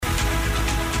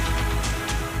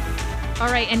All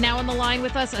right, and now on the line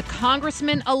with us, a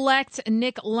Congressman-elect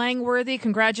Nick Langworthy.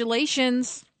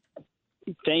 Congratulations.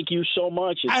 Thank you so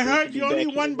much. I heard you only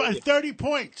won by 30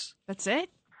 points. That's it?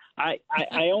 I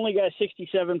only got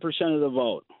 67% of the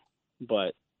vote,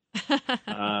 but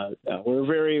we're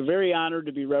very, very honored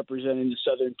to be representing the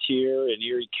Southern Tier and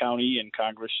Erie County in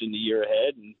Congress in the year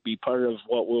ahead and be part of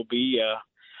what will be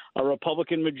a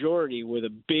Republican majority with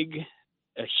a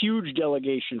huge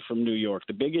delegation from New York,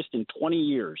 the biggest in 20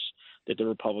 years that the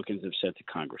Republicans have sent to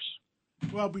Congress.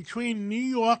 Well, between New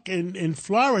York and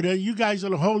Florida, you guys are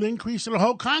the whole increase of the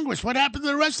whole Congress. What happened to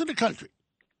the rest of the country?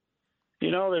 You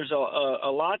know, there's a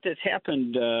lot that's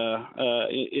happened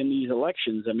in these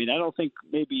elections. I mean, I don't think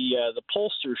maybe the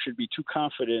pollsters should be too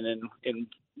confident in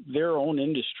their own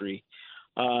industry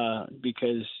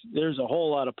because there's a whole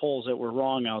lot of polls that were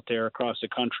wrong out there across the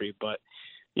country. But,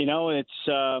 you know, it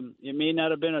may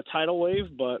not have been a tidal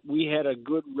wave, but we had a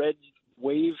good red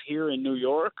wave here in New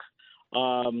York,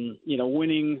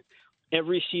 winning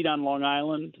every seat on Long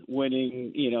Island,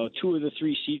 winning, 2 of the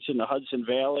 3 seats in the Hudson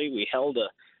Valley. We held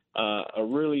a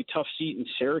really tough seat in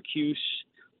Syracuse,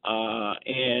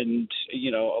 and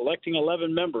electing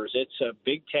 11 members. It's a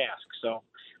big task. So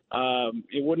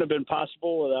it wouldn't have been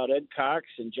possible without Ed Cox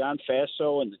and John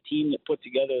Faso and the team that put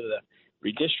together the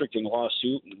redistricting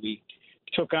lawsuit. And we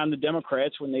took on the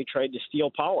Democrats when they tried to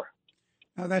steal power.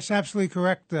 No, that's absolutely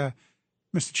correct,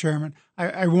 Mr. Chairman.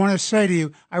 I want to say to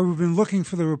you, I've been looking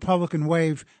for the Republican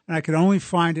wave, and I could only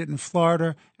find it in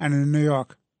Florida and in New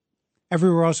York.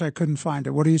 Everywhere else, I couldn't find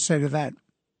it. What do you say to that?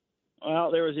 Well,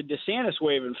 there was a DeSantis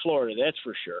wave in Florida, that's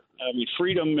for sure. I mean,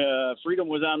 freedom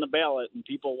was on the ballot, and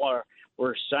people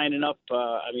were signing up.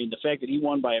 The fact that he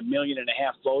won by 1.5 million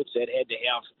votes, that had to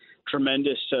have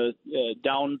tremendous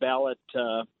down ballot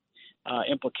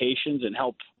implications and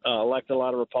help elect a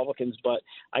lot of Republicans. But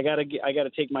I got to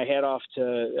take my hat off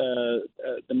to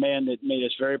the man that made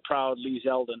us very proud, Lee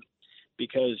Zeldin,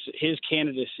 because his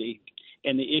candidacy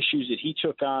and the issues that he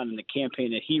took on in the campaign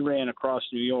that he ran across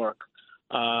New York,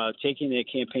 taking that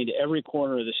campaign to every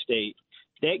corner of the state,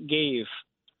 that gave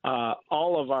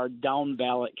all of our down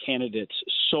ballot candidates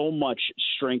so much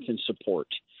strength and support.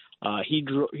 He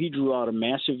drew out a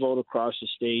massive vote across the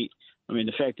state. I mean,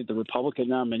 the fact that the Republican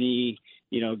nominee,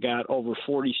 got over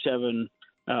 47%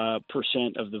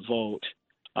 of the vote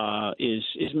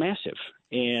is massive.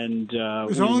 And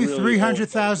there's only really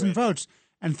 300,000 votes,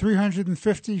 and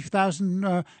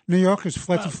 350,000 New Yorkers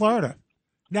fled to Florida.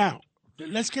 Now,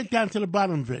 let's get down to the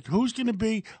bottom of it. Who's going to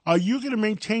be? Are you going to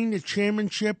maintain the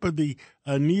chairmanship of the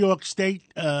New York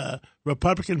State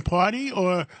Republican Party,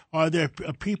 or are there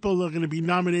people that are going to be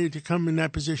nominated to come in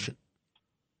that position?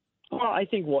 Well, I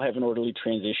think we'll have an orderly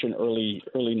transition early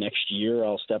next year.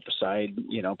 I'll step aside,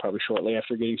 probably shortly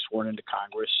after getting sworn into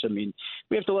Congress. I mean,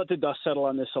 we have to let the dust settle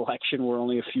on this election. We're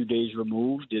only a few days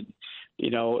removed, and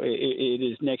it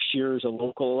is next year is a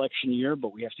local election year,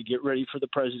 but we have to get ready for the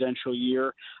presidential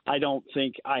year. I don't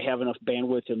think I have enough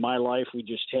bandwidth in my life. We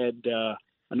just had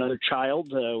another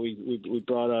child. We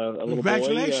brought a little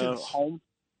boy home.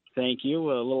 Thank you.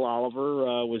 Little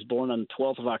Oliver was born on the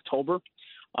 12th of October.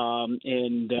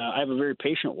 And I have a very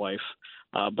patient wife,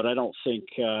 but I don't think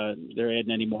they're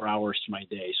adding any more hours to my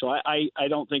day. So I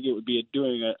don't think it would be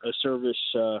doing a service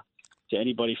to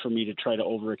anybody for me to try to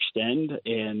overextend.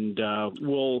 And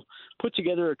we'll put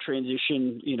together a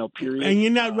transition, period. And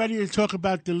you're not ready to talk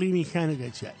about the leading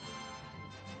candidates yet?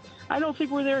 I don't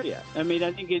think we're there yet. I mean,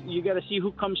 I think you got to see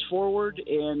who comes forward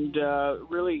and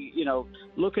really,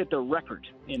 look at the record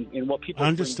in what people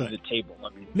bring to the table.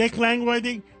 I mean, Nick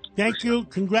Langworthy, thank you.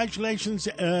 Congratulations,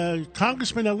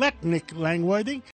 Congressman-elect Nick Langworthy.